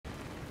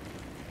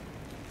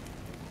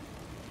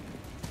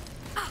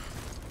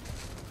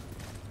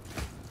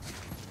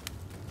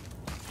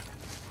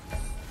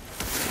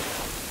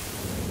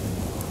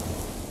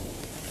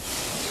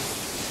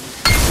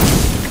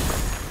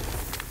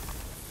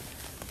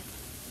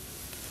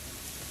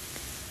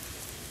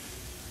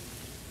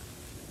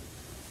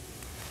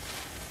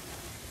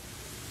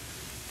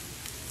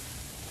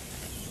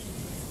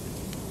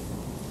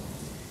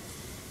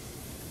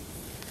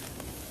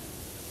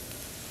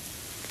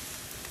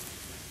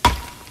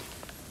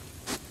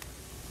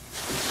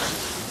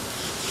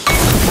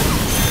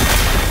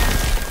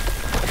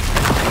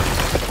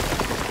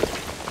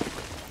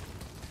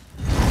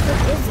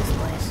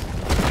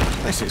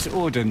This is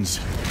Odin's.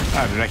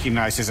 I'd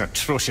recognize his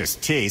atrocious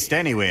taste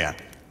anywhere.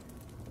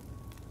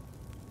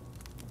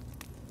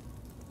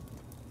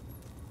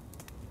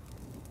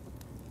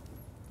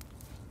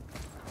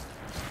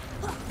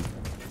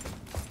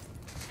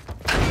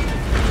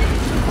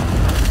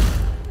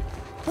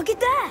 Look at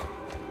that!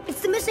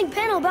 It's the missing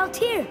panel about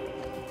Tyr.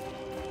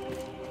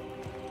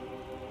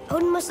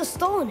 Odin must have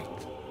stolen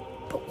it.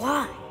 But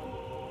why?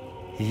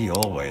 He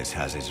always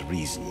has his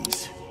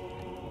reasons.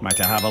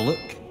 Might I have a look?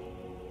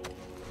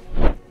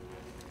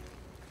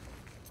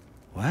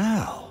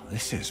 Well,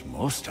 this is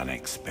most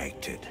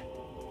unexpected.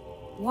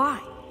 Why?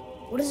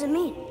 What does it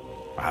mean?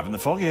 I haven't the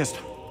foggiest.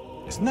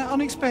 Isn't that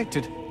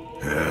unexpected?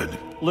 Head.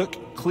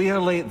 Look,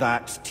 clearly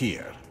that's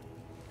Tyr.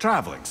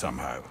 Traveling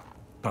somehow.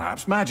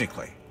 Perhaps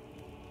magically.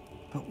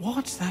 But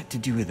what's that to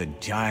do with the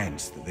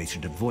giants that they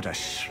should devote a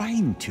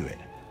shrine to it?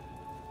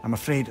 I'm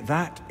afraid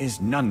that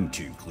is none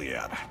too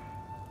clear.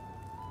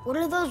 What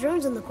are those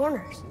runes in the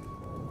corners?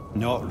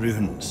 Not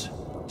runes.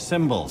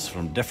 Symbols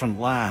from different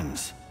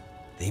lands.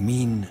 They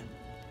mean...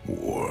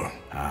 War.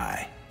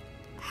 Aye.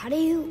 How do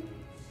you...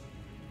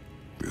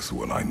 This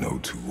one I know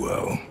too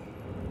well.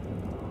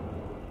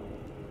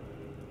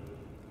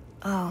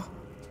 Oh.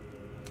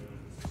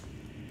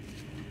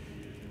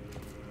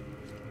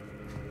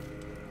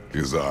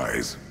 His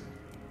eyes.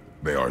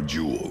 They are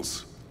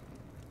jewels.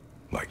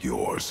 Like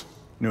yours.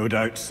 No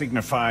doubt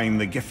signifying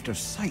the gift of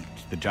sight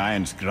the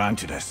giants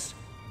granted us.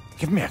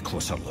 Give me a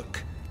closer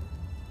look.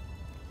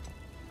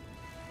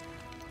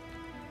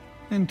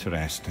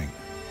 Interesting.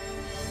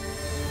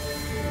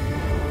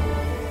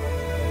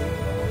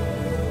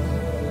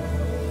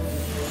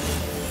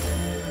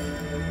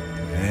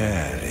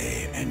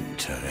 Very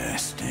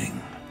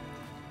interesting.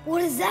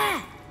 What is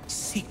that?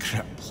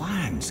 Secret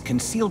plans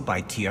concealed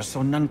by Tyr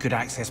so none could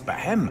access but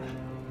him.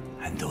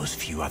 And those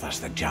few others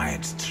the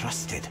giants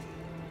trusted.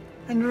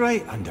 And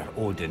right under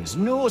Odin's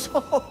nose, ho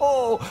ho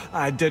ho!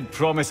 I did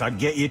promise I'd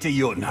get you to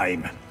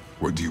Jotunheim.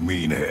 What do you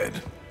mean,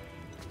 Head?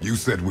 You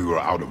said we were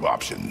out of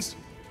options.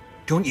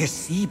 Don't you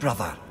see,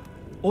 brother?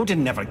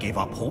 Odin never gave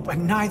up hope,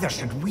 and neither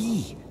should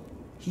we.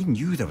 He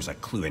knew there was a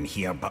clue in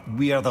here, but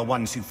we're the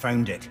ones who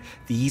found it.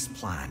 These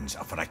plans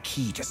are for a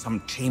key to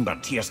some chamber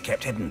Tyr's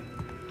kept hidden.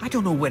 I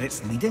don't know where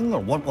it's leading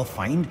or what we'll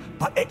find,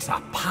 but it's a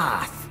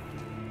path.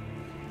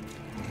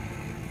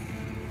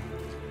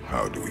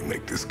 How do we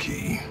make this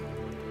key?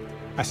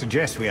 I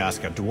suggest we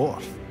ask a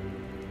dwarf.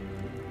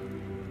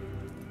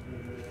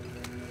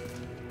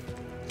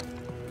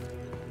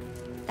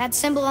 That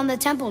symbol on the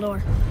temple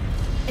door.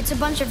 It's a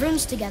bunch of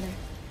runes together.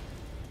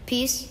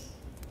 Peace,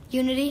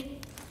 unity,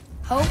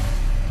 hope,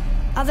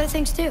 other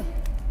things too.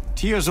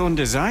 Tyr's own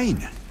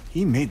design.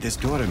 He made this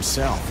door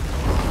himself.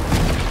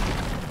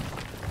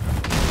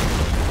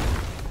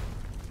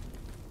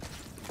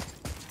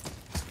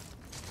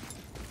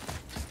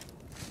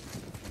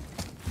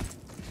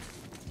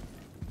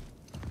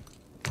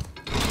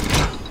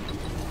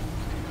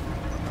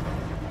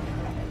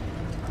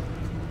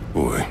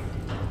 Boy.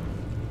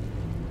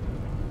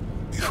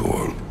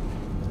 Before...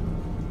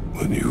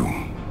 when you...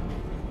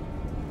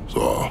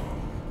 saw...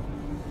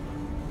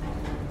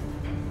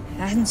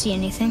 I didn't see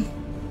anything.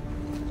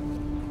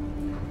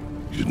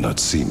 You did not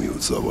see me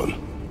with someone.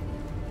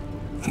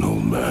 An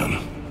old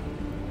man.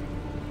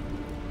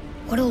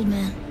 What old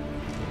man?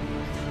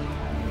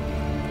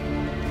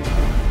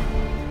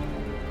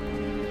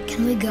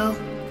 Can we go?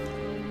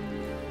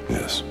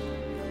 Yes.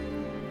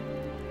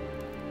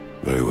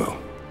 Very well.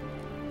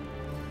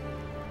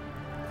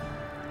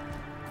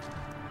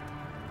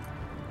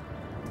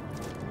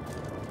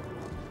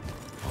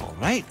 All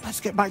right, let's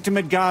get back to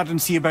Midgard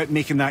and see about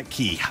making that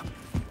key.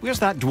 Where's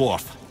that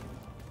dwarf?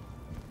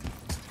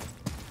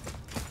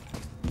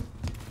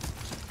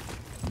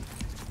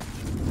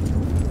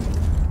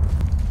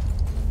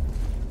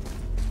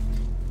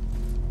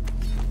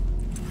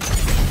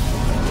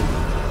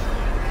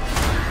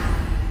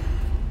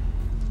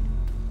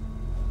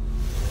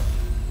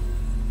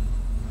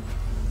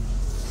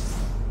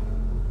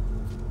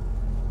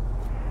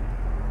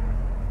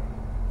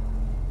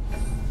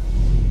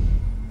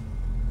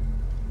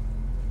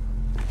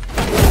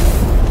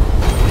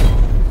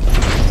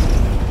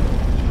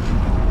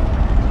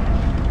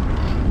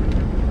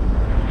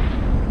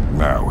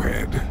 Now,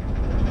 Head.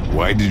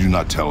 Why did you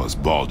not tell us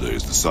Baldur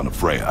is the son of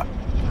Freya?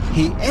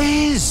 He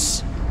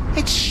is!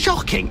 It's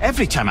shocking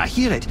every time I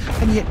hear it,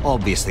 and yet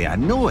obviously I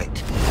know it.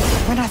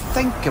 When I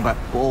think about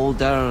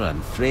Baldur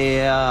and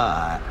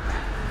Freya...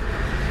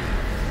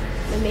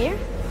 Mimir?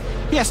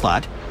 Yes,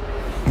 lad?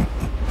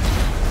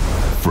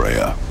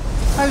 Freya.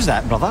 How's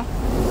that, brother?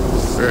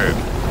 Head,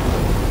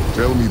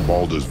 tell me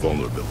Baldur's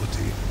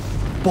vulnerability.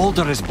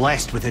 Baldur is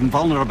blessed with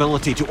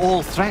invulnerability to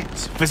all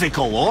threats,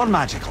 physical or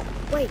magical.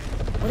 Wait,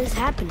 what is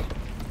happening?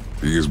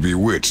 He is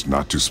bewitched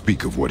not to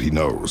speak of what he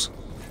knows.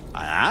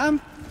 I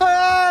am?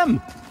 I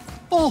am!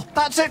 Oh,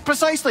 that's it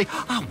precisely.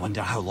 I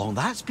wonder how long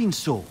that's been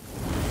so.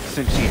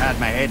 Since she had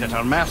my head at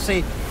her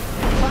mercy.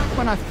 Back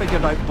when I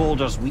figured out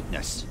Baldur's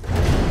weakness.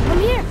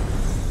 Mimir!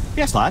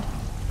 Yes, lad?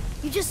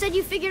 You just said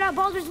you figured out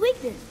Baldur's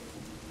weakness.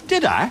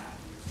 Did I?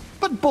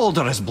 But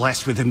Boulder is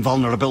blessed with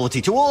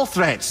invulnerability to all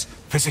threats,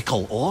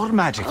 physical or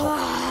magical.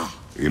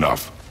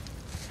 Enough.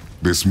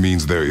 This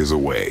means there is a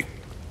way.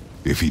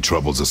 If he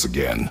troubles us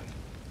again,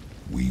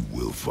 we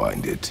will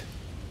find it.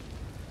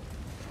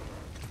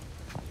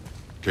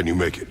 Can you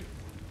make it?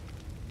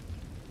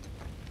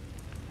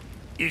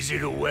 Is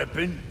it a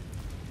weapon?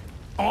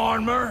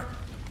 Armor?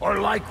 Or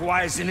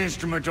likewise an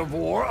instrument of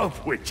war, of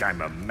which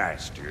I'm a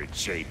master at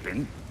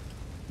shaping?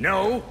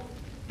 No?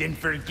 Then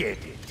forget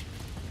it.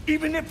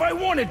 Even if I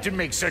wanted to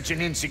make such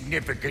an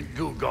insignificant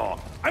gewgaw,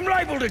 I'm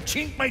liable to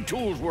chink my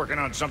tools working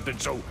on something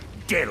so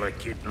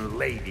delicate and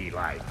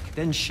ladylike.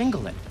 Then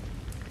shingle it.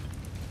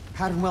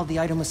 Pattern weld the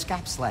item with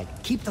scap slag.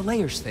 Keep the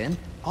layers thin.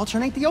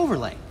 Alternate the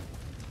overlay.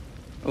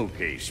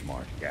 Okay,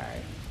 smart guy.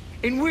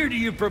 And where do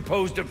you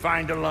propose to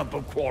find a lump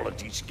of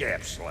quality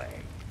scap slag?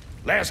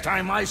 Last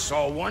time I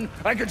saw one,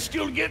 I could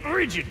still get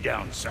rigid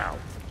down south.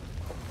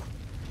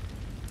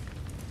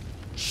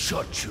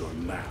 Shut your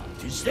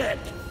mouth, is that...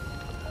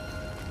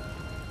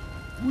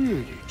 Where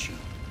did you...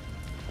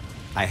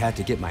 I had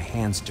to get my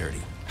hands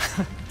dirty.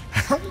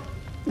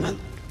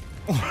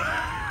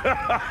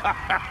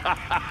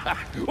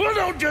 Well,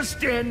 don't just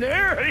stand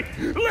there.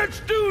 Let's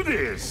do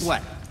this.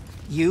 What?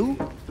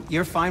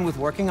 You're fine with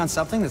working on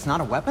something that's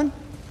not a weapon?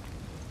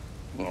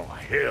 Oh,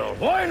 hell,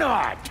 why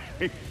not?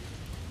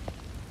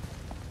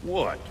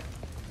 What?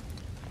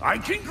 I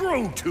can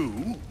grow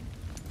too.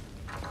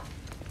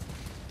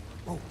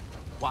 Oh,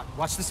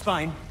 watch the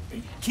spine.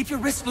 Keep your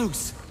wrist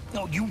loose.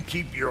 No, you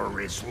keep your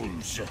wrist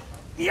loose.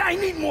 Yeah, I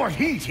need more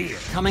heat here.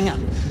 Coming up.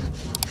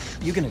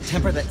 You gonna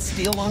temper that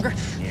steel longer?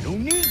 You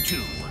don't need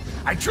to.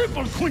 I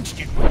triple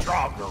quenched it with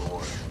Drago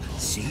oil.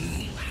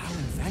 See? How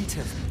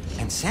inventive.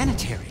 And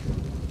sanitary.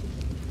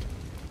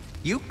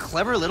 You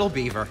clever little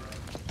beaver.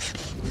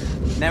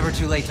 Never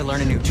too late to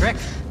learn a new trick,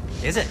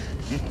 is it?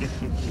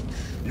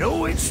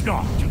 No, it's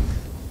not.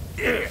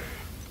 There.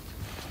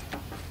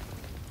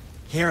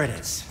 Here it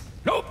is.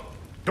 Nope.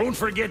 Don't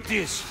forget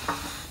this.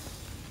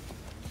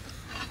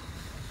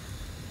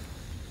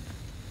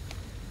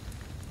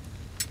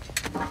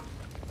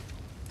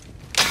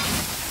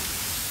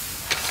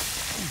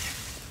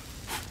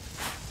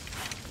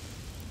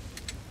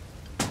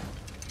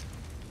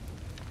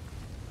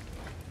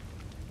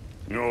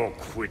 Oh,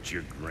 quit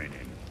your grinning.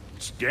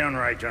 It's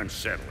downright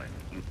unsettling.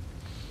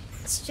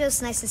 It's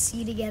just nice to see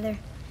you together.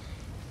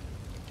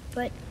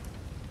 But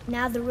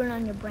now the rune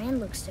on your brand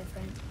looks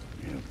different.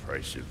 Yeah,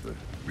 price of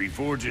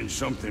reforging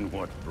something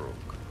what broke.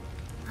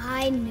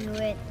 I knew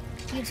it.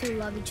 You two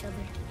love each other.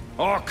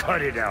 Oh,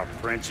 cut it out,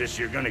 Princess.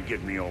 You're gonna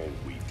get me all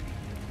weepy.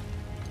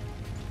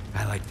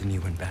 I like the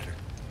new one better.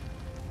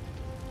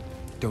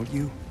 Don't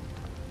you?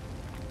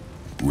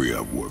 We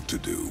have work to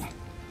do.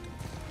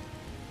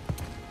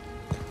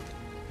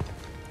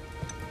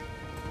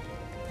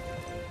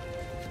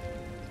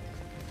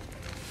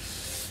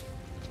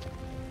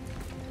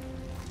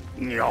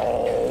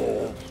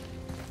 No.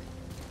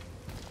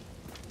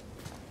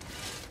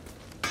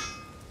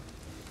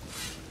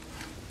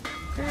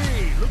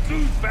 Hey, look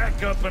who's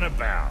back up and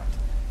about.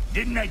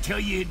 Didn't I tell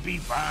you it'd be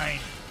fine?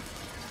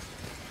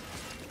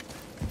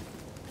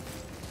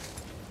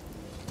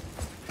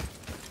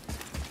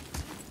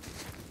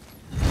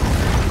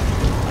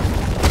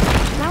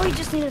 Now we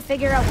just need to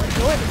figure out what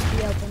door this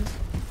key opens.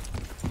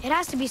 It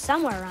has to be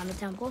somewhere around the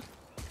temple.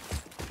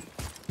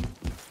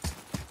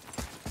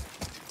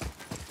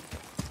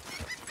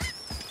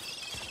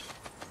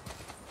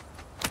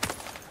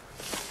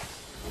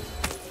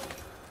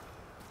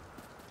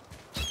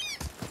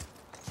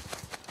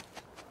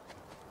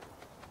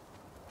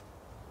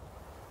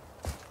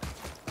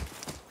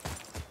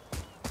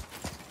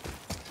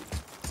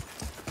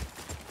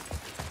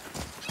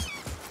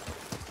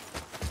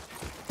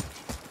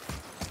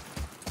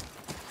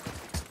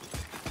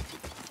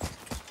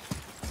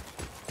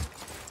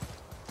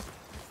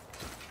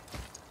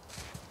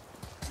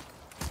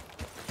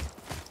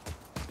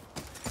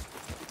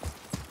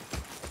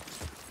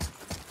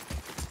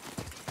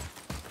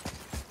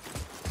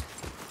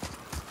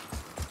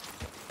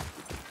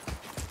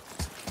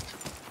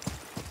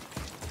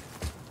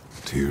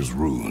 Tyr's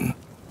rune.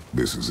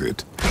 This is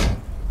it.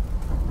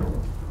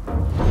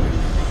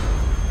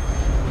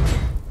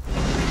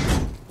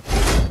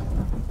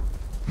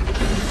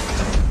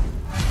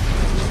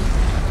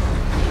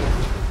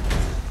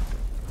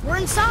 We're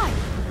inside.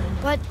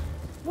 But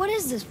what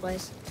is this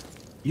place?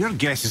 Your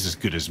guess is as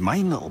good as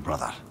mine, little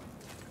brother.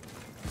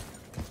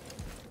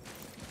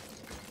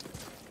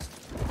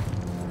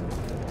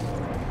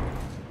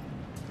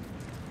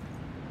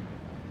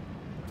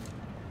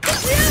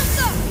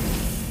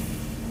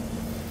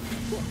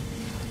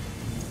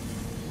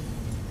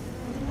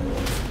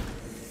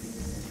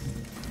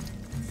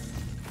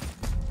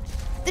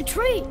 The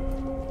tree!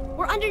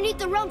 We're underneath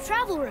the realm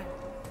travel room.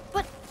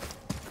 But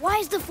why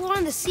is the floor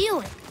on the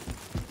ceiling?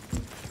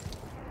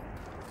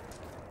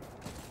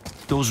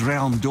 Those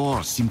realm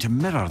doors seem to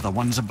mirror the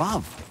ones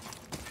above.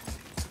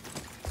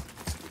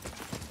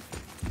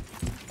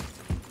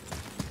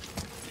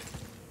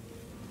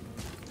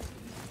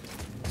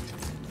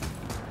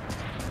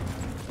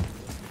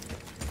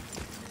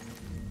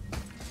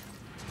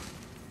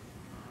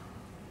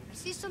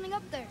 see something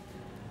up there.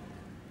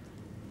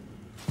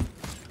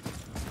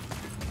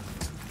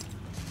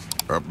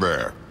 Up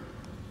there.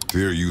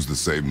 Tyr used the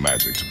same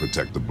magic to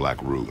protect the Black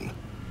Rune.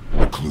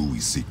 The clue we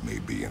seek may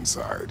be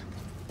inside.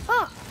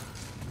 Huh.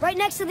 Right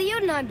next to the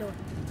Jotunheim door.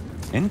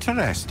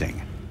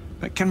 Interesting.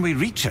 But can we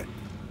reach it?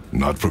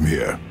 Not from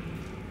here.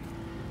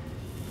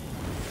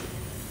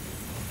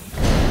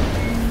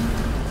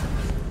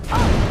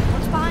 Oh,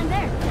 what's behind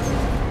there?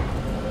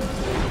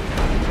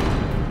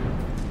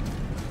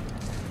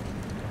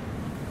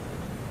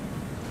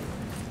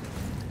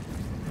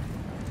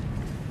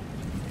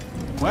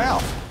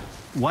 Well,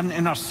 one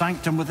inner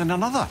sanctum within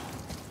another.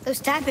 Those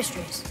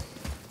tapestries.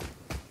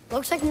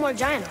 Looks like more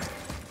giant art.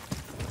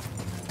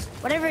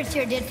 Whatever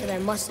Tyr did for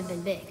them must have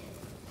been big.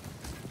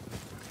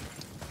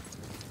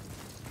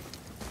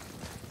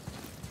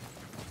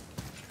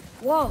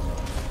 Whoa,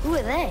 who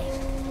are they?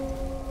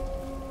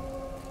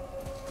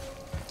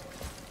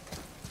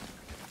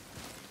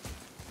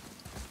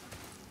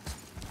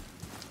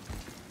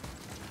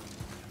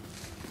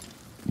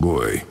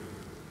 Boy,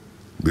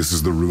 this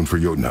is the rune for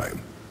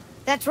Jotunheim.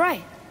 That's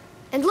right.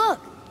 And look,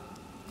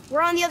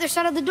 we're on the other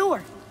side of the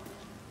door.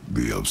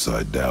 The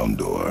upside-down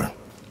door.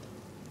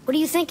 What are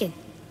you thinking?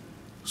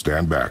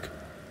 Stand back.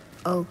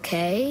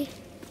 Okay.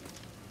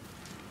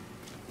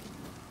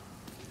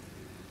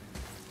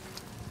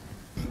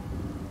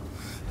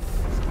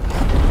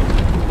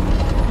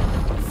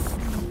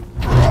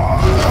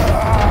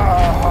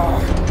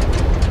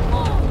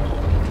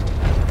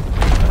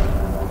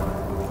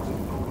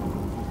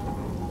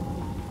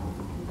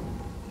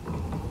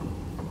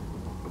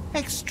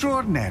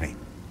 Extraordinary.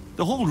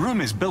 The whole room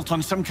is built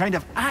on some kind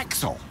of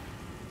axle.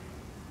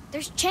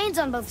 There's chains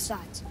on both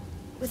sides.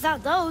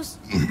 Without those...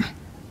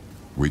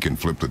 We can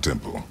flip the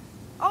temple.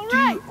 All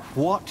right.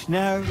 What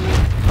now?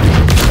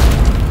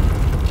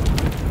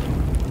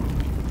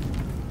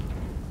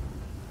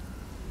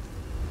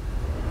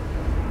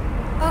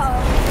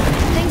 Uh-oh.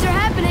 Things are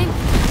happening.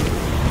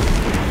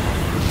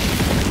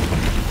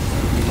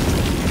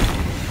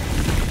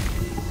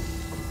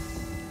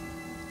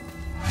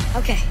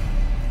 Okay.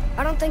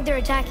 I don't think they're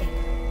attacking.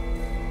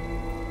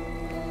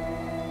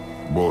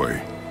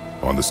 Boy,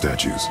 on the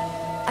statues.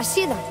 I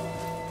see them.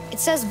 It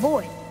says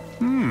void.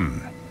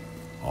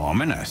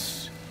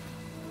 Ominous.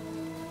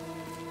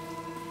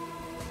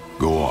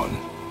 Go on.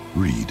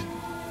 Read.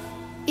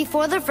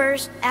 Before the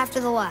first, after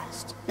the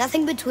last.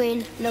 Nothing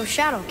between, no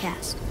shadow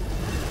cast.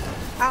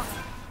 Ow.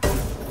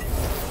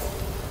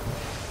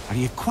 Are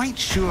you quite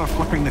sure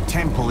flipping the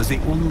temple is the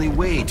only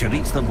way to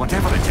reach them,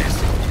 whatever it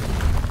is?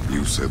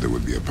 You said there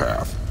would be a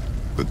path.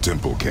 The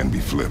temple can be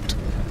flipped.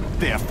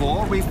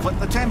 Therefore, we flip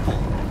the temple.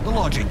 The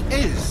logic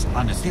is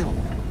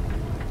unassailable.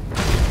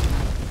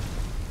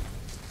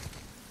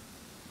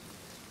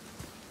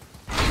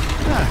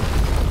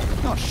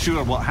 Not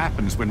sure what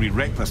happens when we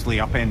recklessly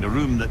upend a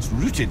room that's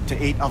rooted to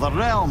 8 other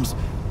realms.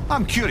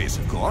 I'm curious,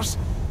 of course,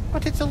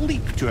 but it's a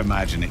leap to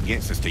imagine it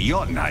gets us to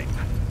Jotunheim.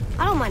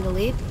 I don't mind a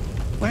leap.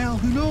 Well,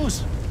 who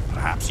knows?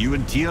 Perhaps you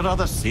and Tyr are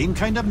the same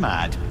kind of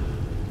mad.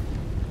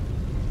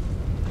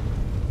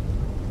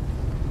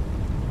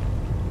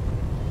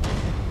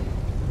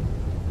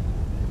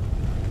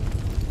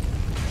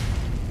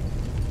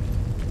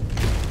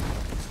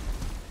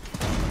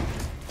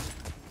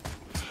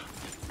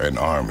 An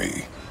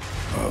army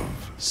of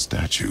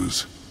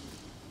statues.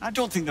 I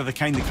don't think they're the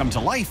kind that come to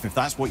life, if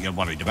that's what you're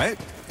worried about.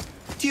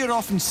 Tyr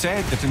often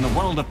said that in the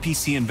world of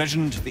peace he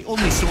envisioned, the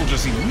only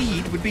soldiers he'd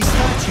need would be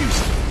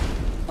statues.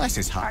 Bless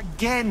his heart.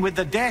 Again with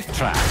the death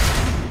trap.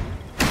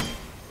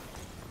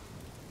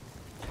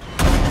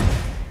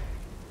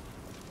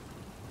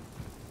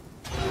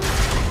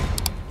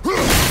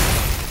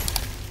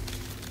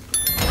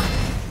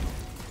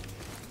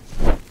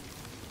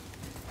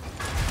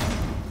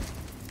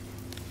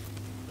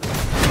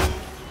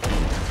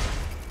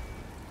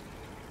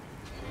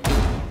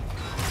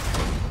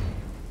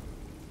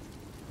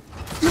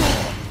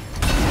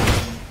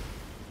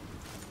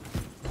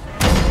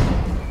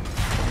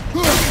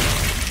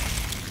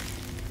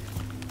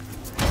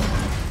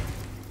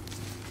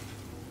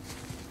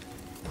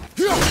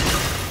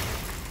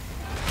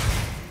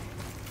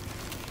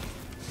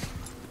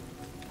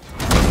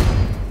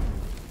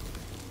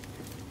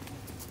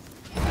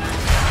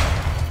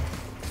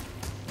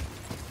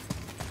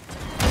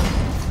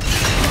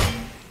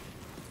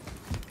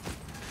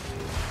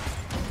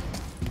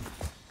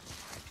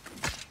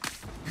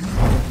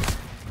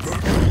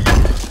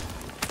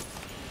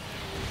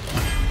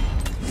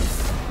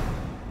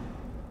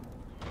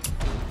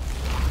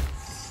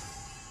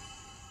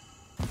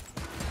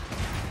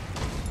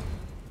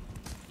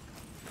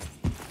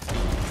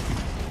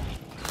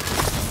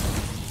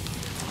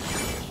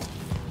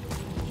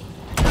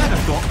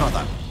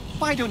 Brother,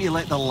 why don't you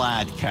let the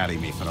lad carry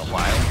me for a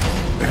while?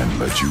 And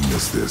let you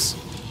miss this.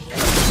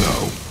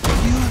 No.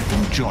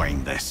 You're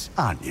enjoying this,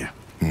 aren't you?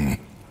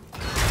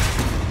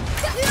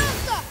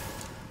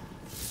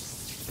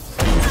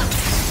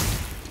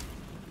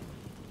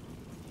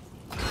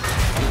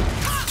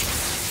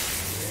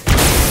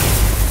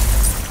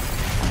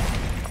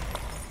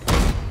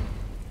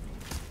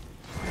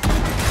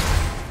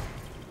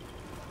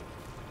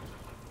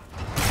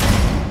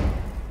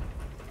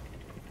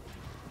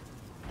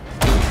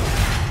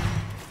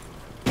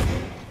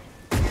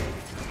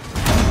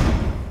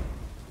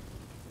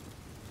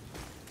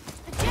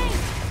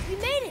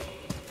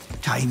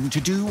 time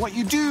to do what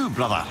you do,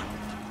 brother.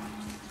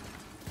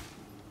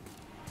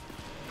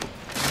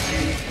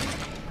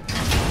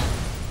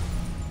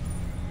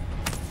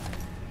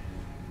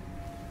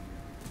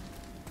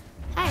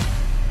 Hey,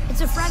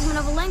 it's a fragment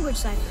of a language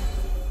cipher.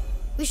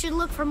 We should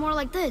look for more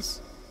like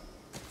this.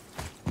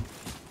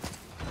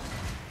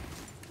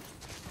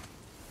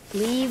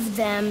 Leave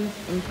them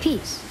in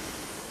peace.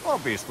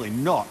 Obviously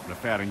not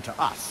referring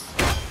to us.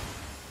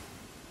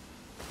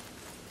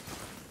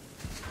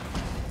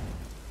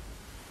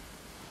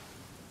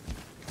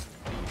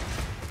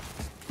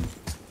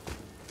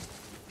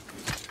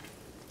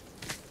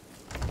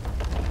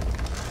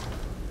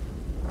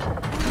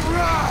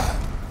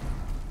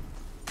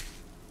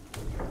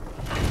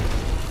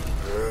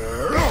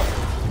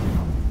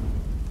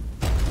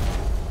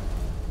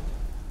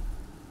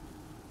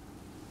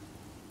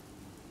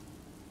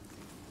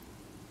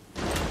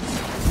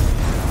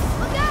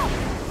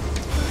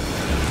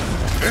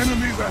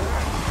 Enemies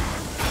ahead!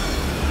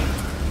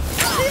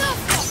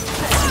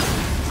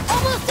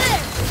 Almost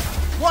there!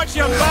 Watch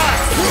your back!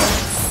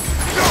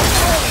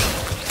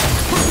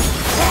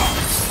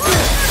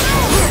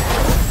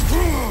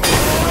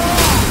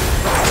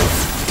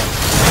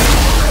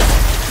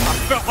 I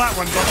felt that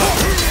one, brother.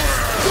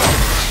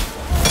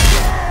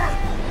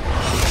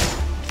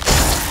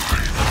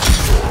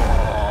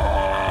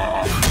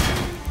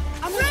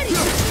 I'm ready!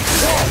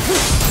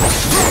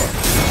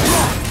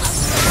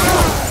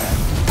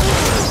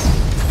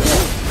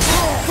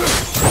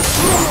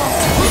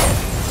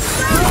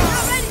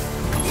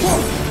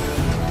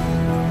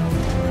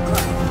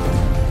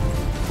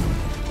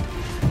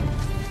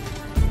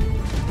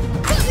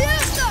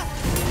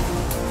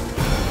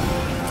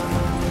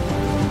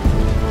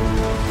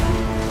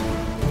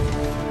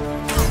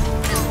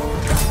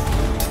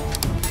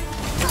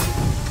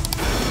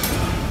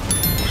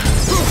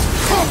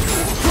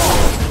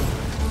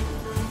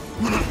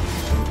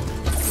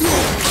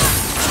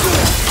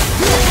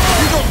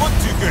 You don't look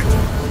too good.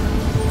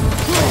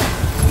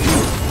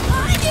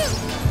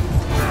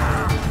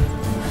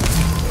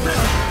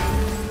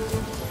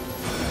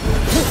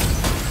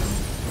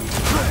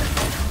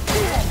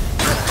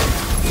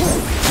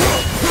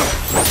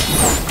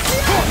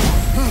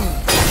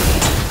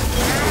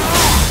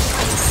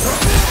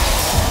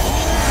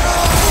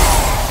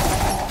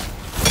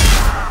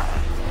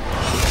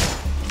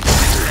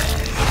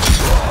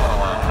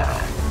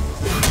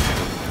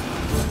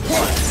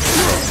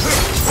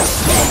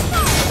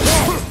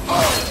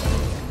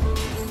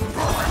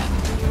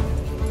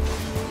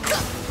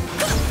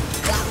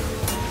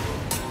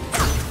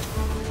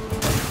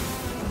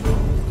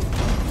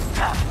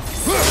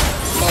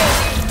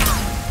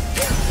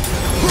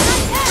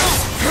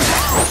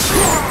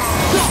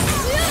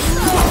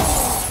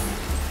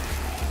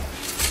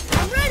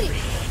 I'm ready!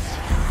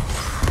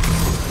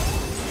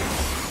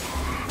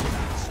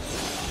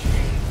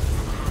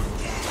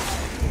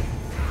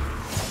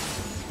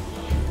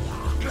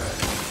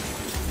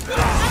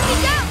 Enemy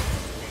down!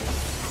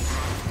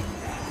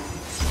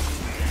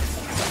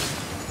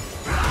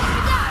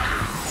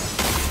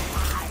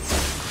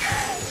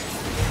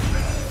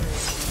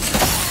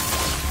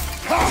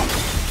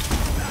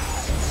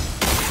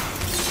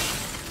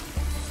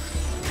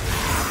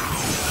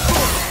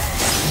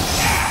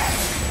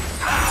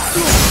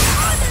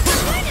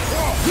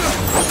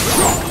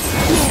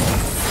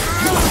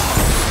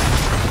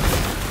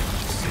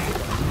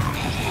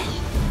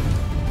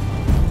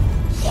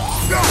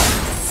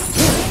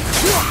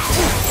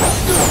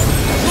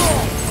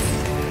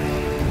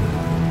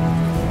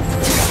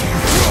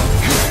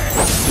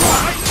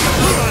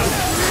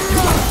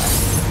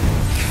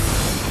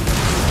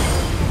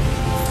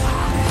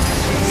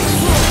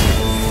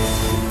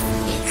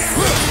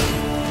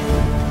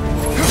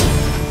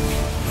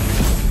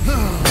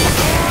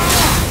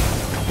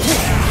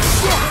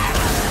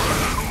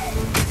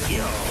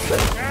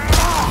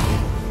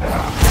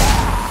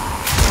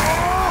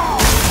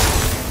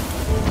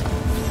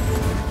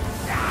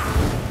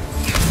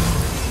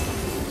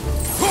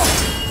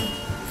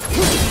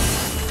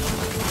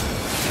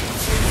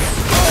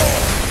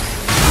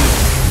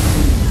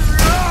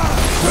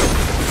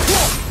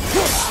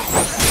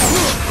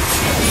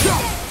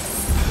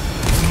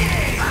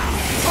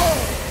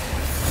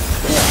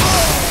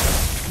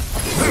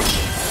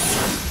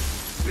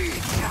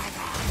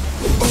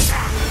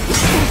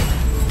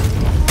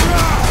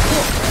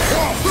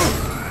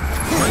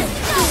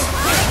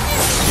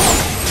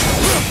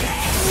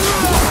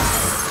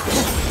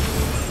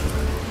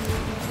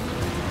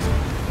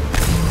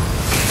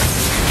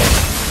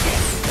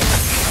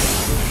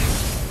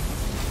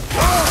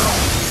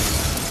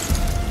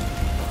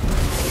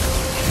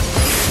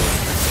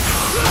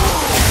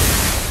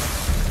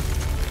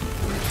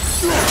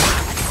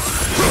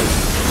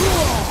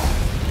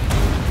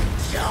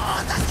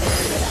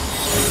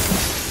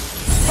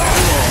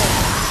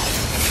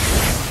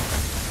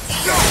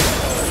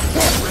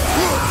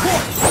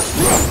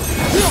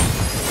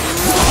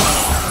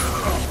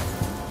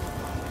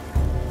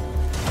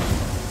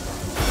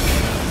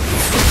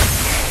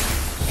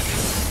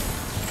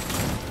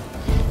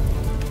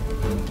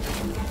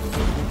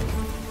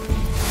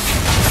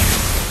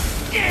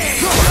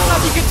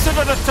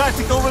 Consider a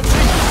tactical retreat!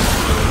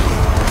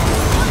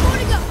 One more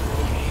to go!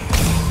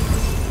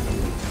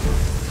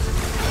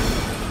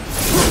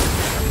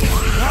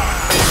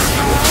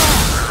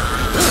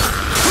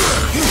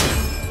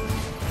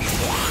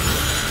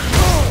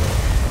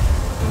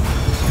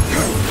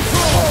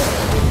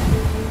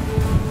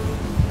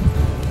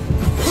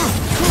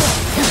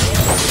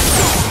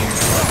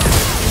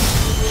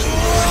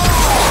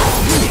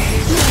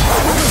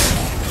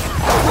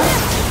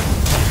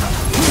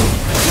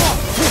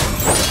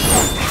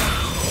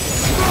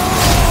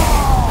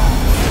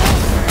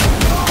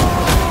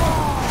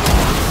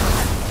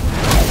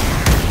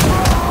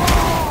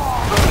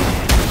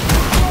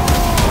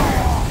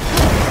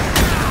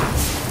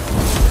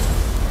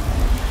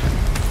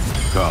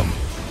 Come.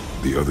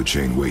 The other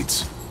chain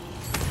waits.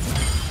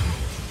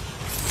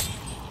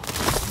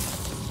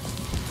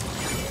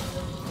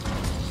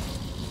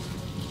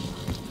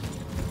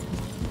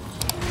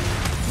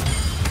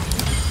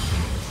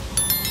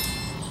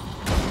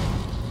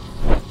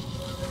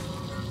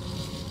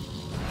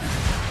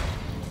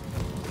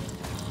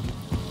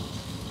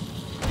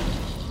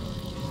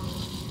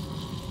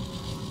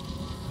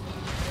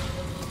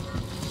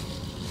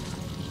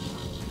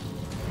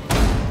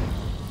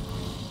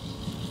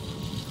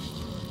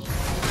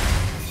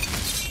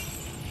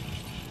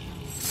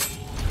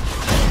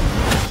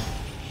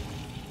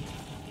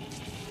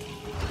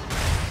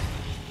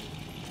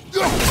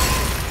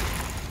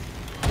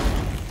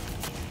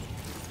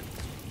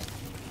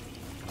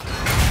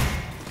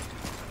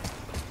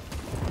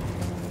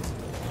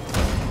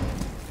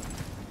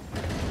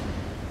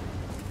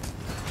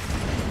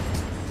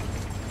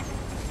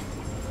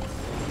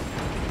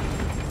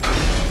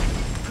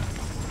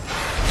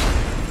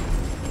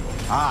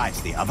 Ah,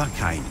 it's the other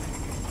kind.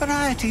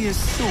 Variety is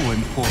so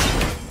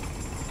important.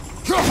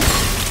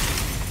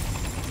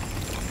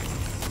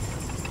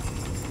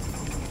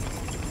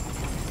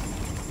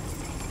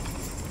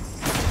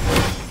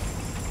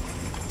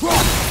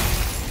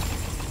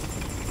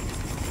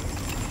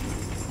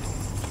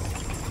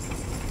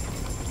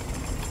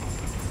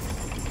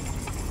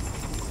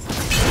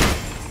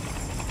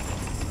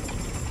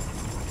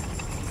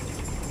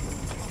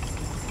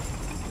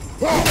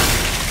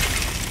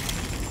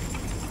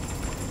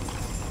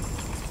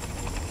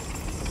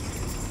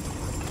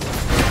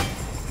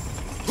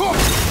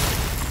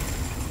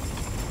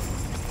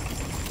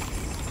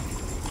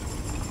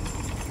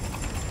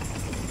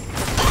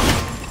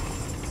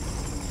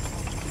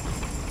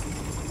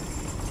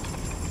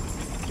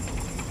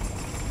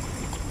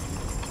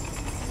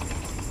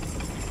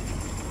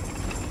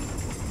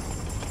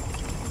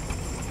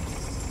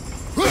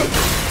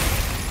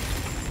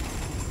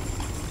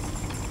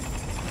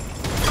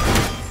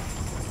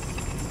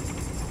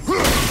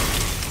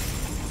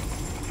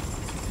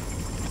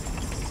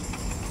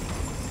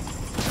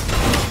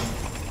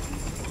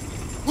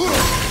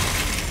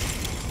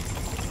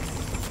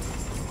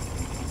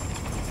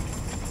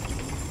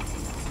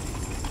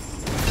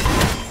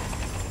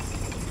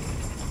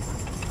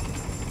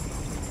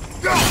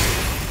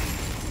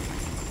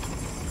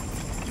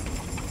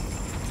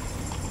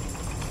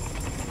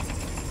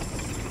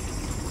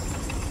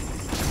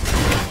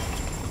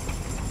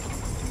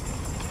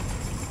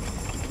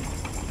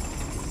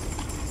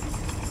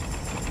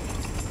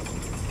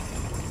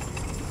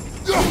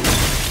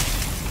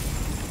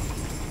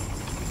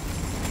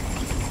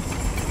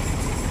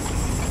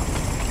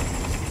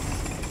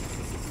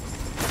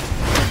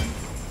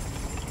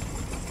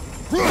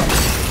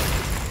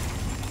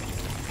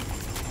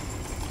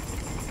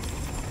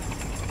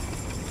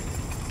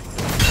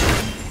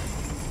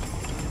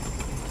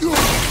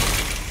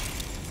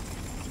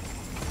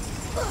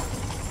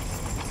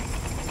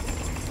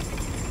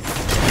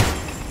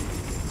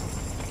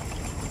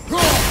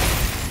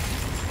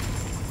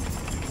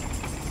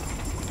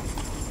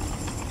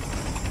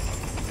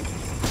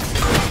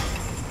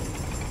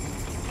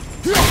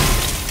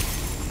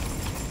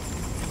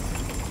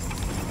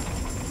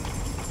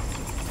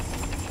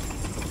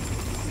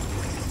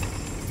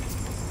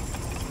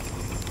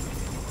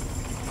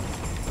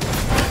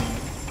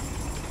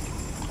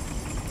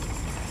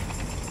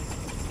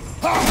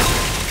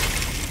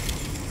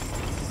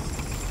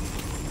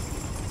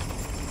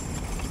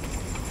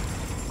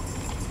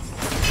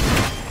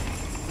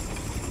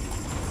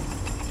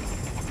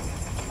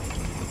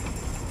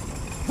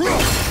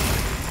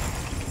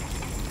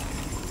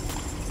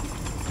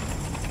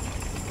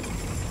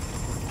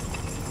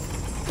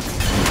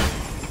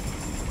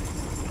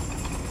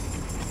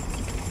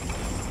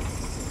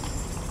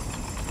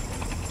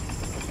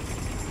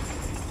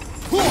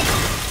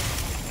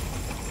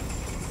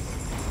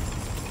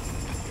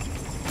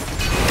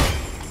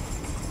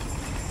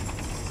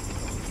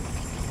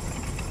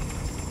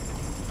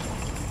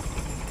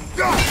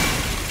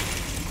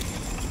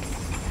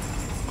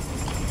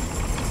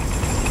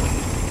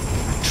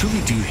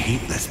 Truly do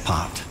hate this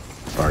part.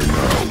 I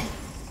know.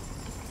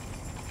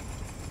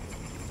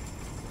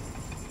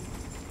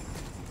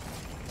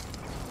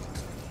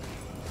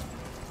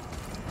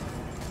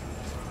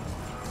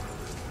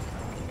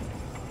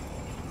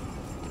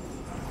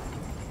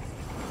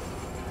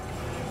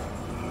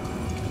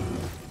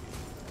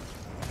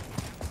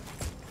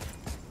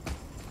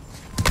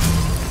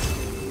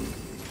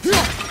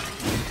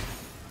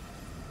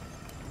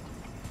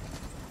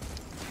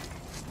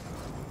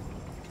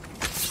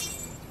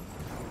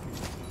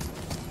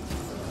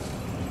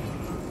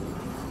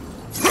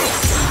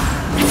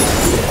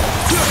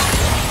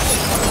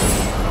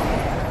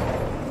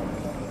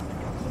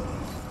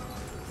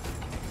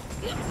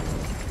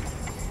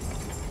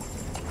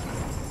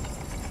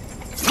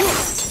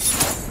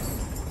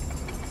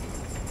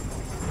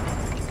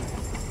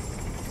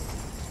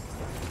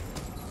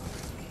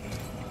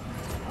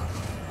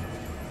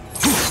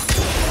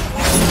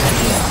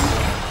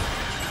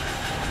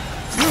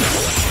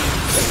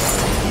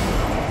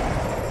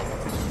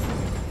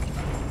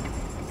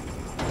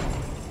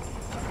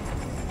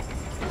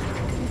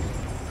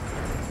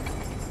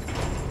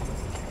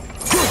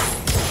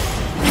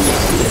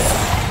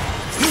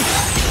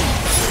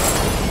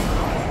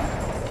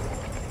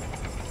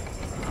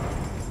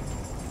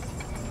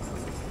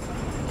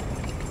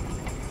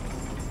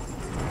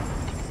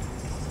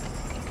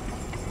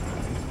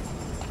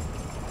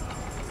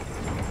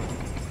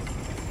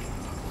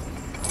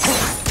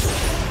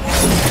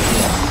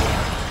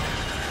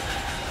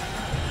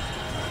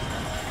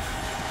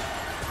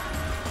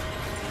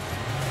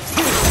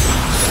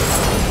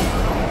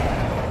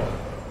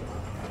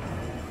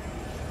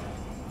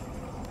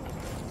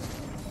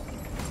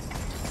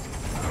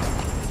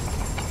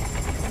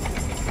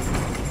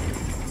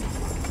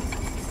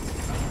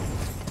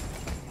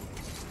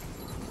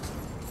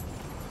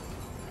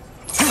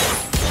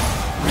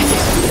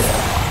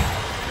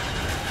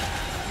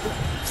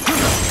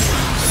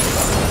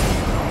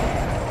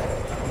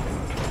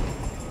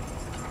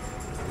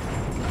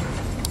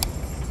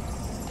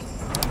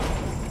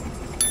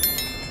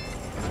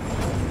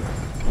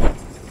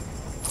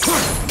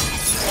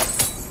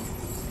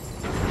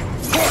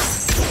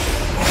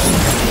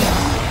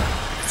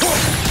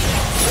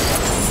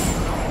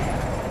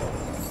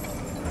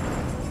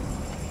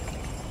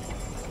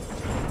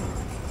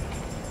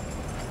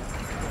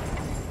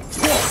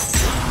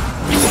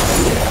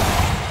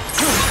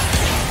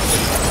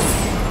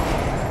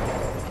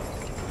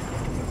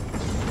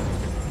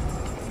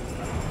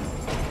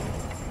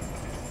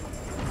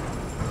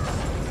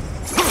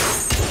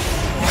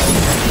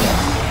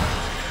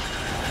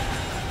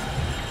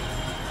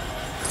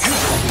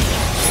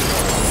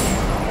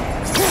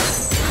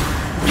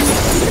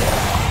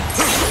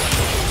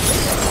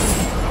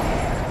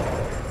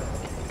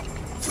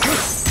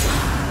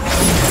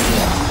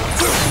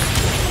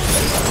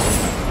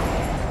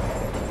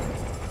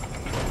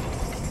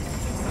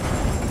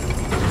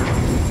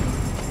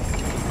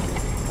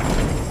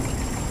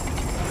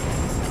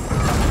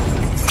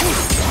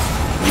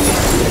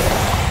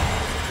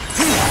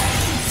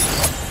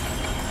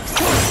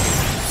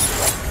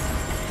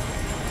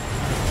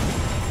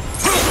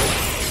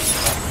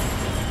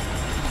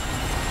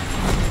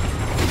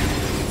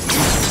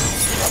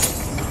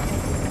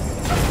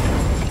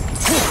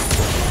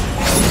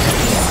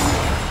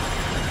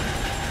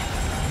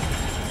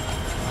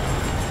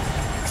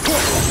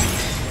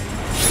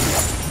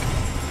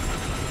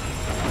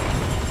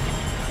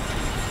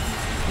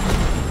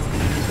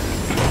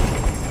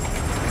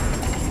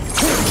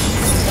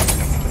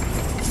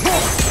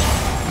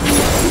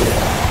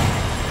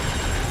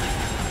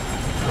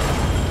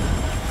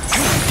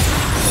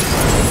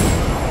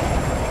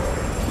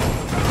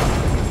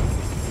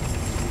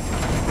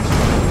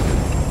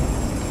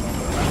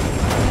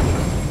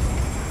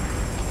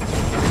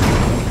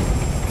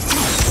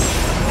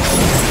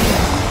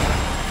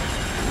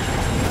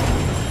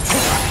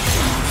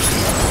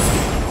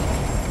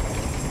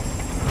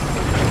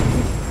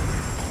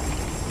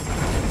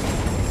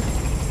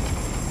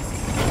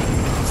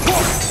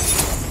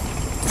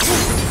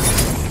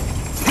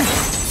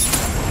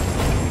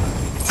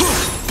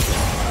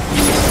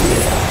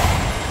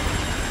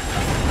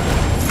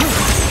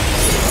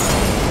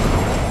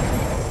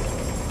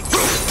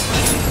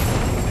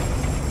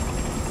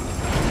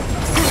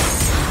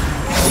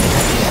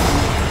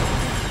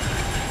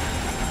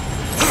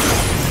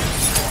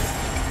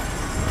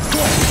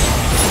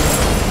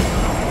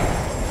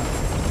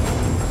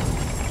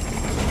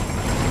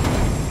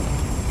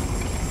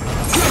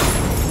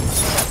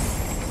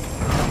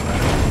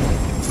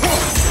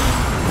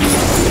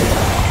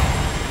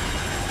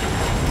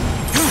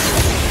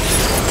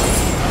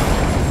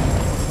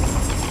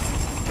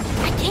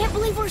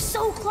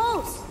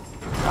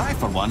 I,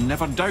 for one,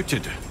 never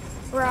doubted.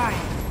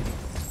 Right.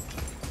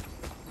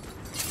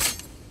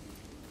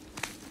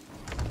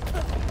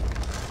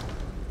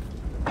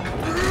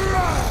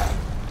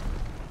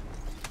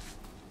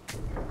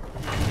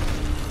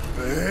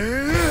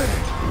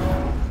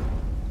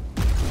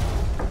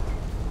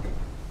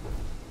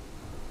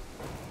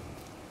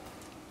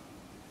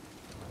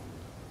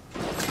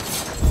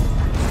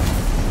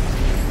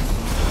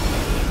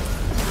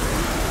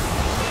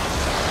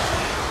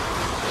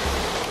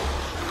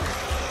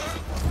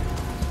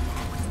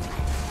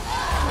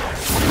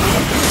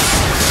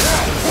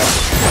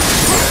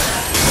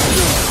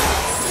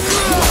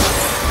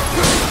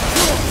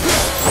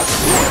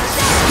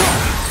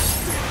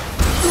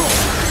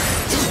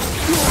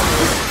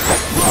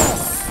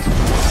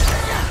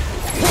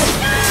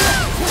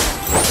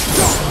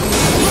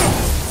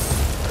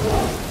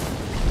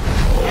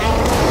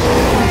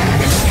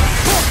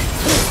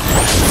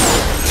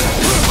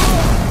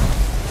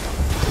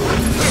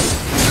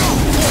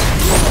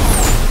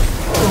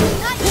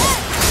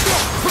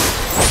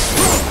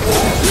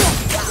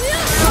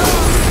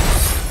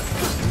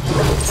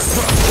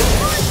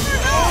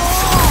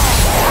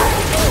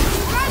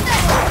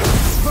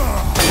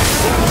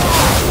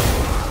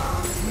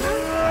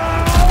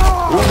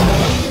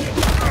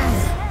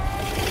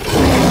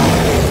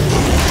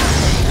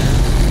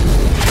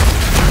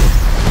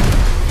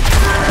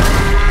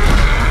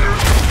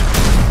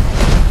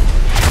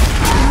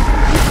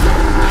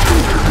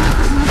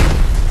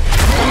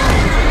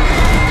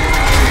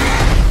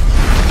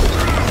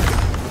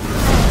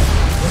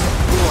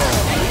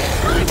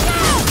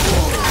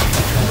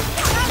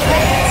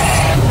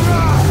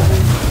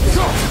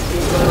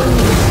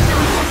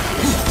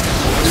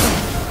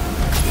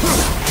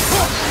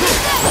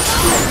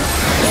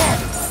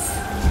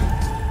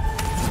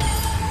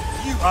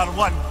 are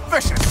one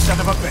vicious son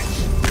of a bitch.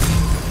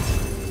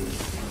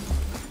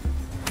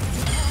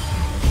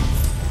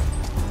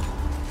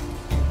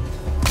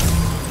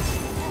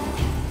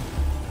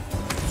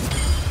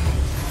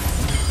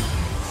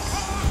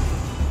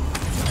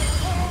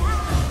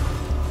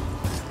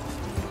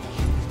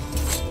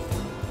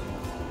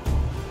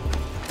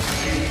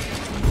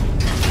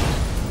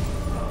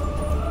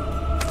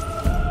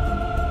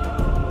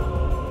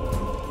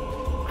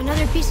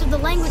 Another piece of the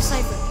language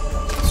cipher.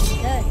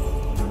 Good.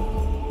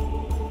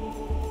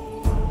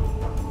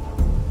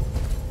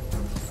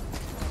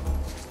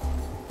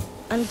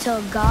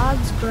 Until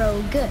gods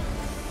grow good.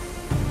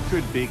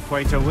 Could be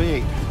quite a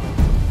wait.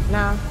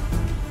 Nah.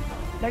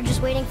 They're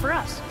just waiting for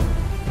us.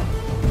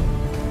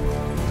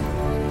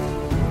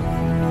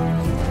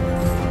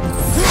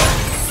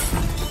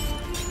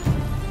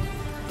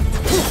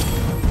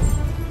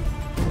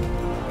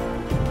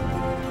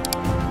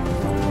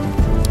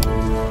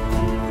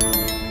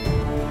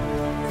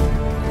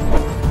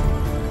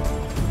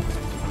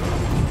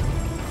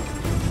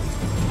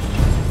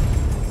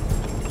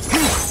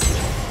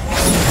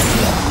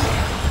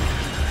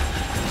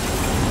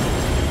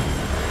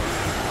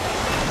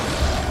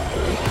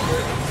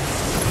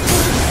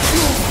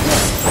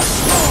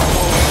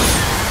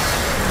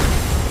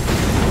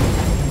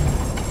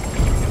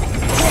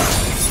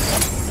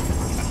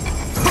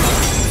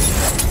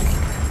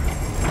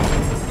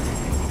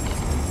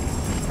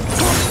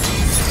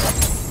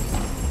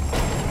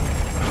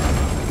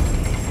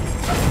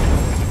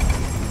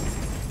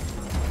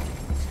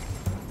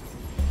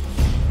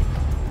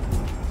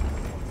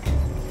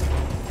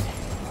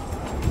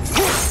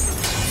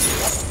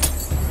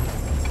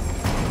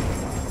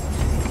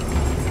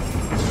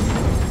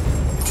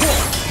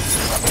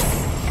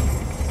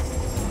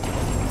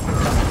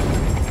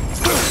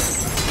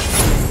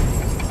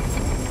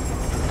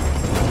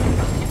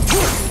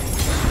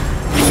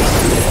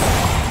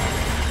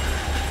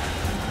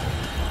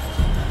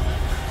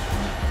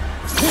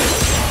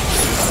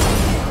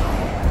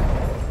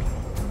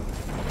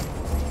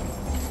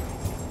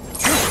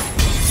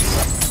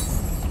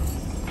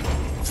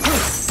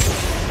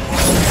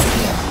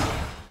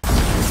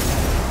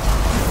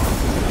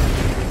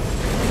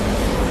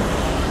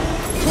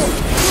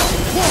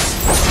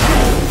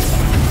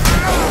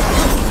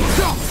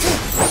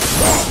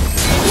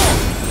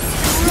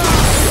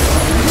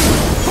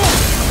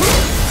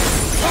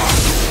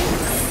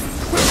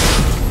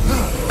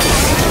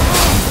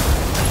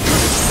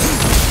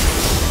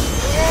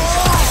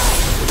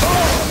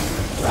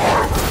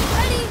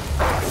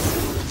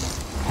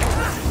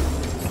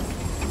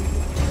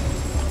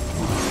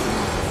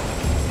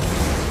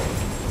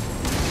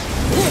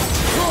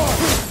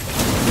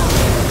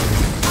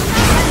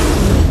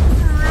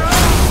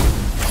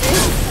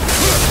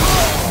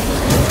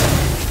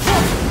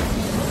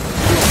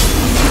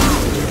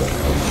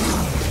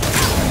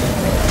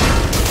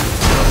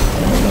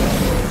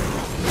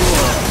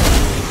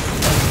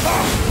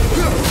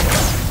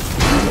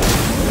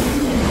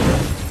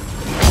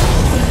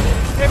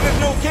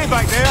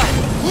 Back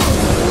there.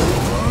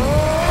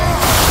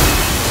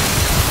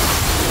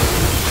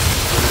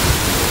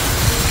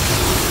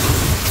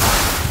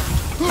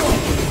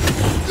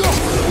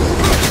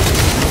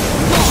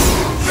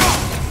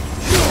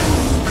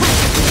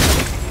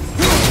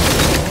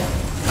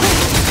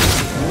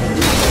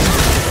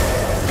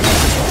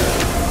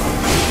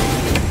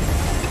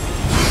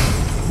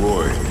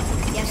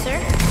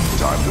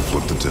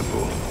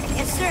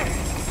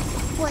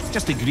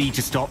 agree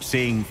to stop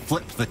saying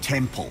flip the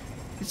temple?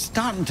 It's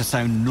starting to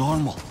sound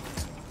normal.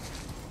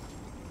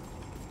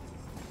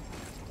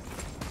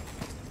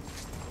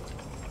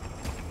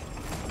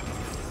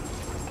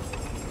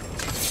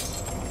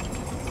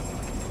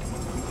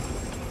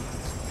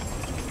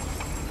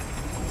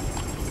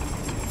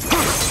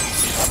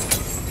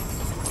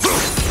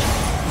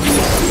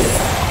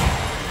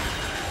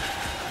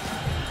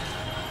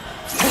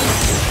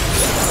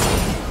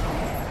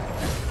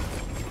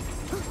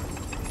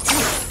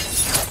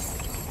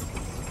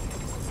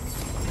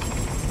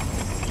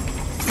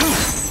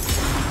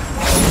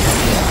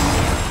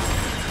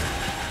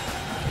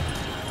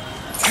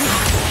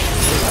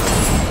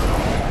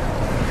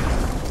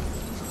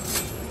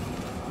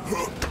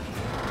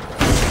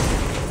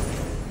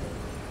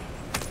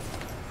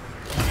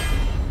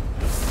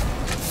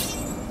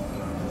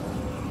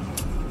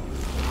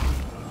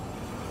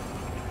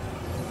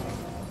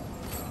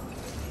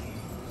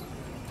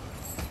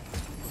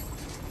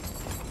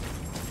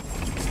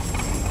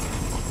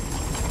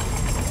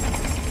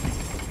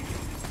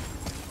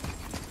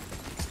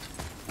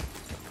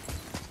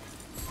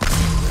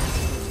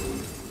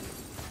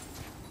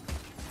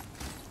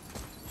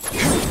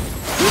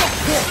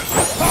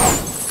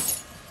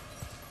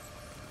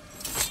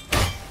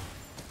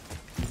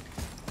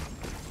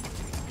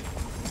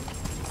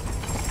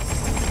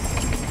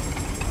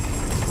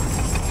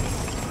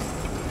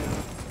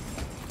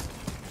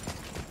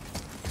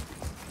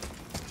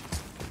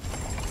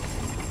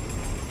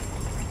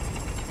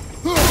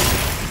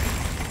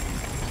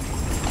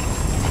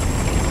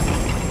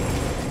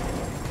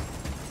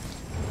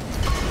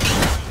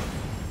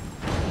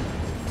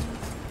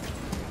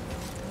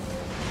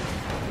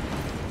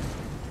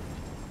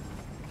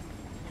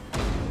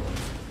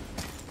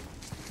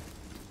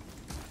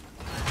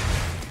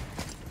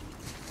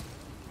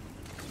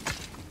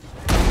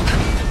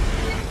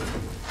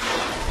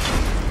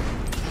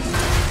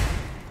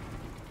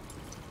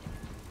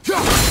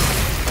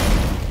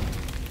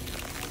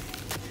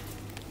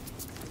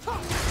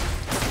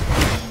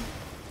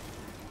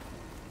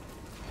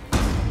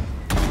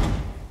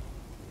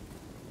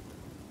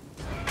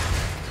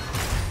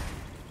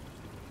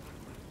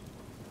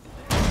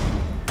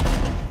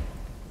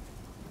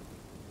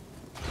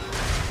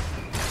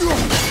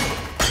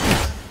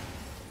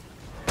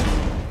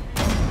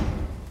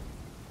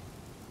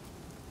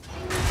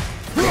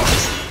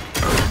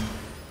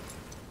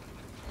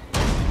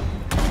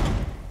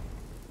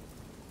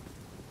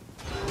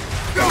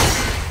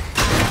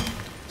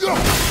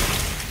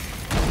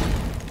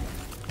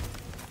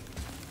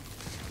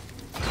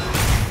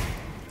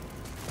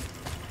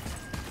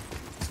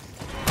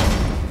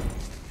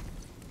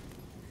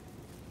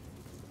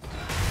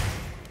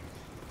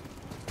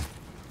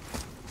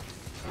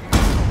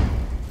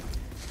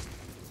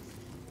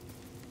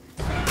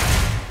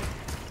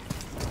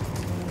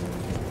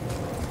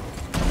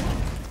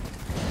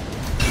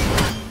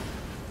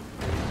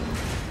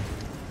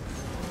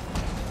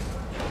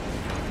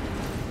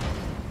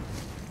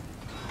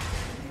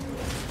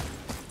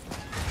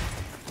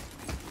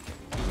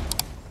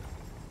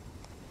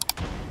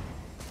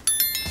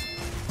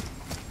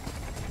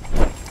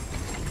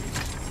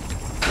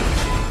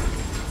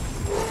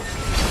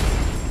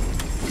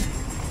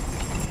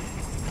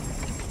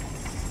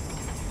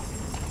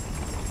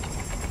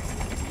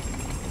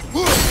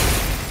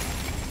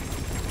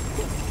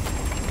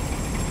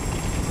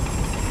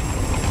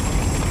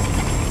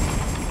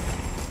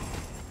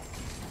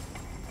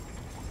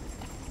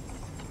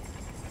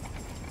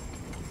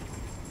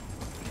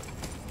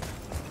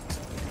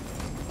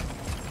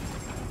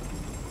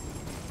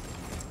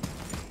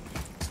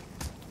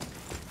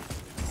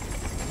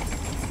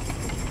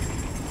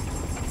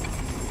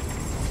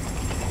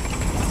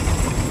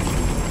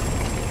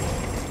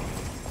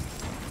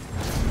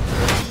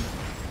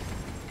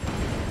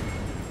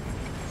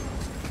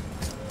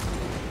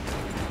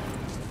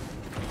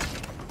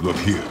 Look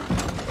here.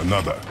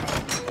 Another.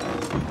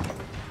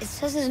 It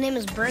says his name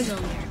is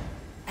Bergomir.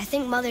 I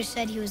think Mother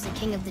said he was the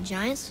king of the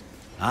giants.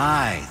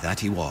 Aye, that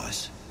he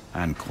was.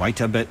 And quite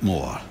a bit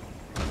more.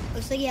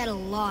 Looks like he had a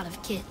lot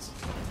of kids.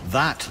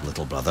 That,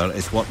 little brother,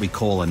 is what we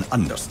call an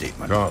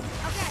understatement. Come. Okay.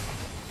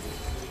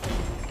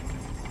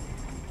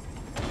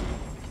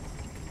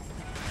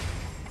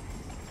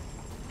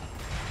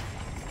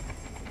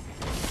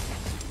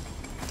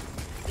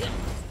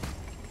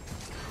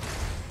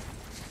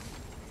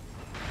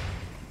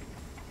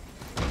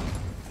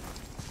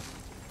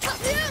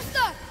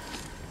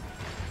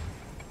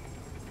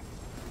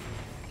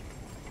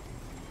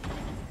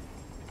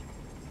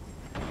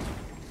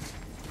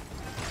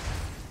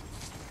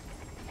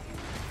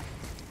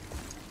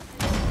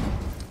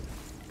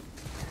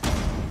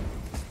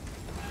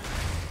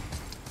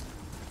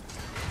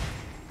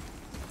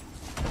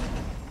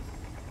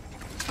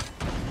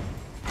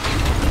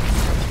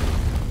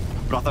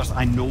 Brothers,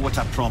 I know what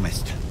I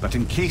promised, but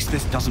in case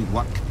this doesn't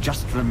work,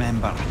 just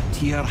remember,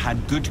 Tyr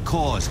had good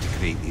cause to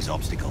create these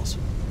obstacles.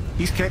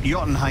 He's kept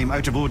Jotunheim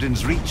out of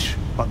Odin's reach,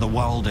 but the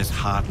world is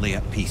hardly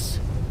at peace.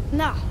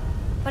 No,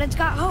 but it's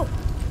got hope.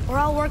 We're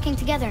all working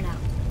together now.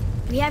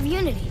 We have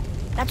unity.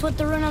 That's what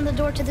the rune on the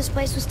door to this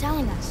place was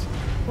telling us.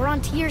 We're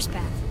on Tyr's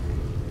path.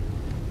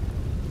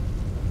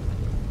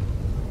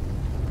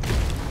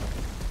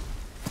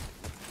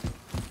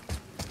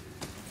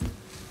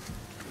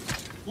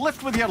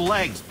 Lift with your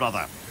legs,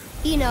 brother.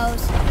 He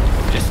knows.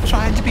 Just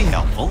trying to be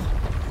helpful.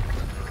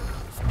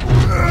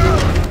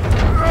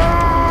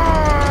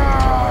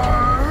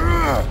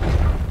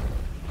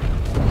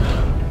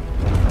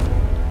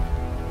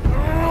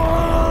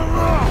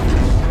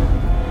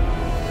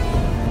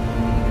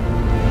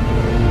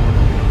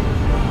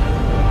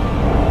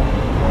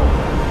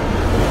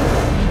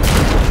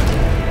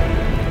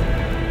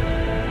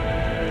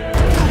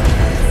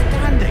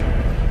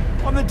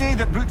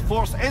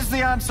 Force is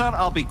the answer,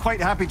 I'll be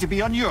quite happy to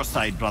be on your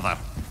side, brother.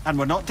 And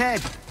we're not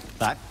dead.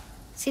 That.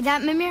 See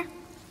that, Mimir?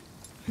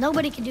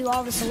 Nobody can do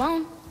all this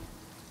alone.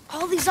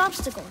 All these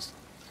obstacles.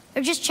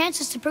 They're just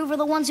chances to prove we're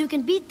the ones who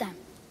can beat them.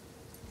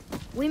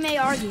 We may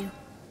argue.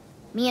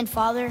 Me and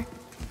Father,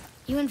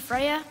 you and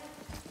Freya,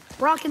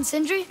 Brock and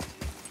Sindri.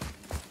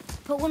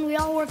 But when we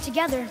all work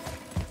together,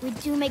 we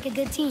do make a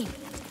good team.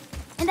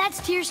 And that's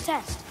Tyr's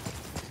test.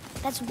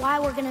 That's why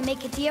we're gonna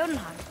make it to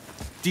Jotunheim.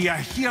 Do you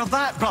hear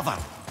that, brother?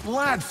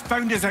 Lad's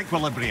found his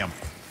equilibrium.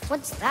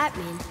 What's that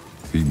mean?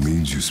 He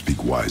means you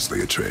speak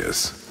wisely,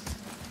 Atreus.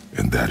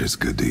 And that is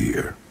good to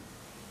hear.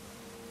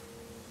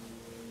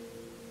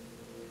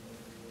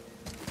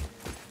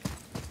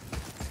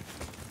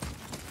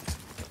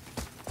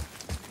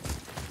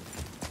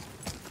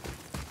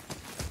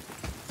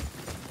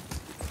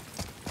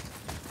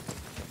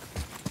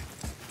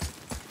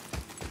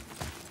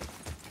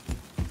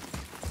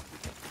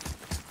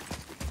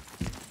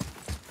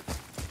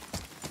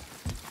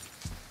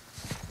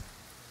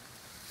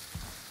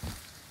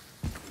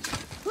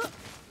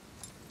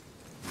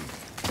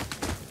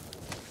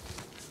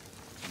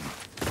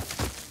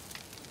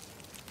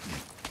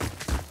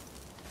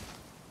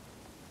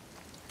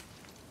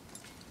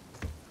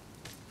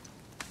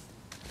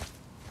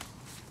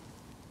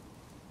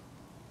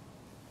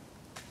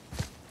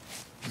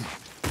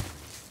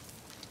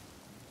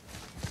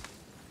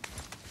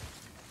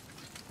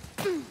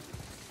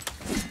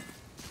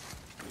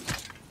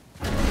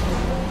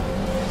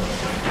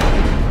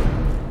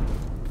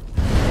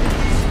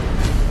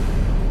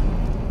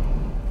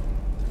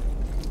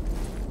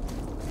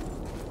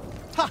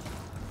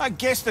 I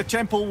guess the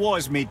temple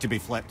was made to be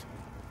flipped.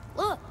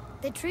 Look,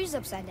 the tree's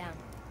upside down.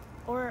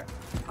 Or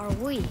are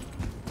we?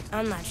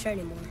 I'm not sure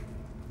anymore.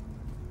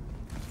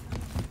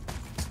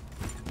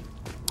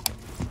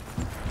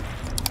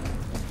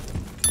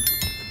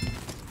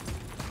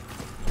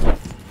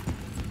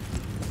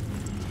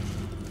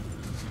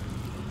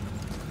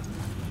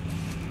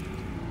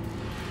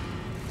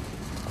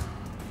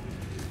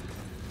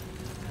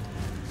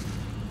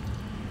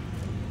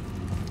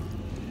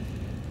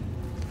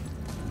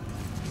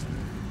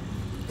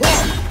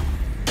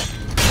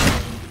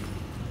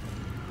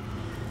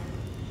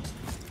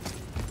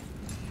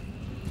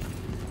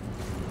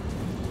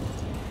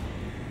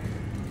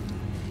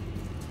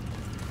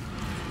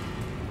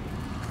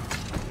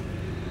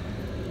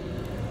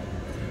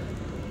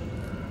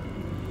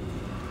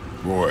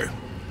 Boy,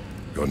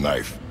 your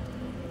knife.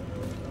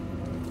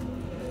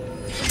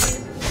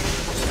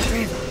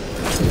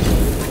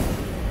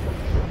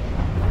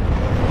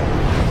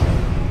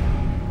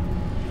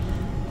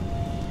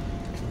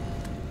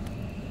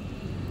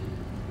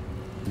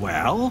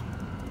 Well,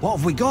 what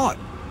have we got?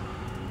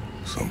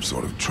 Some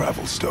sort of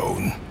travel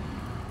stone.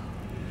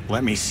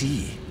 Let me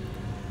see.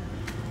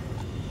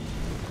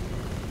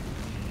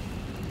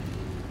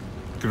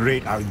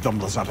 Great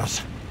Outdumblers.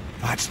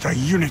 That's the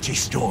Unity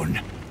Stone.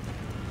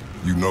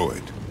 You know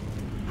it.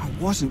 I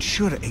wasn't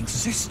sure it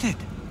existed.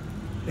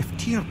 If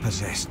Tyr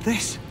possessed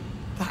this,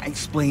 that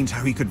explains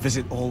how he could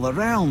visit all the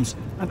realms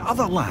and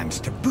other lands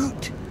to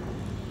boot.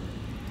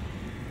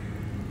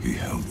 He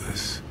held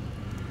this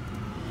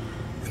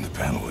in the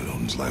panel in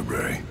Odin's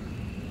library.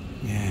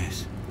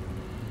 Yes.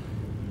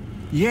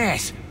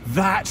 Yes,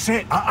 that's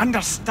it. I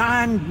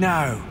understand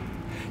now.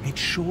 It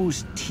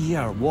shows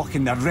Tyr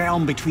walking the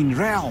realm between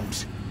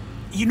realms.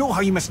 You know how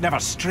you must never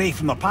stray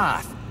from the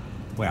path?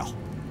 Well,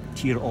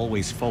 Tyr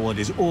always followed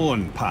his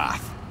own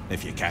path,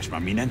 if you catch my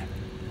meaning.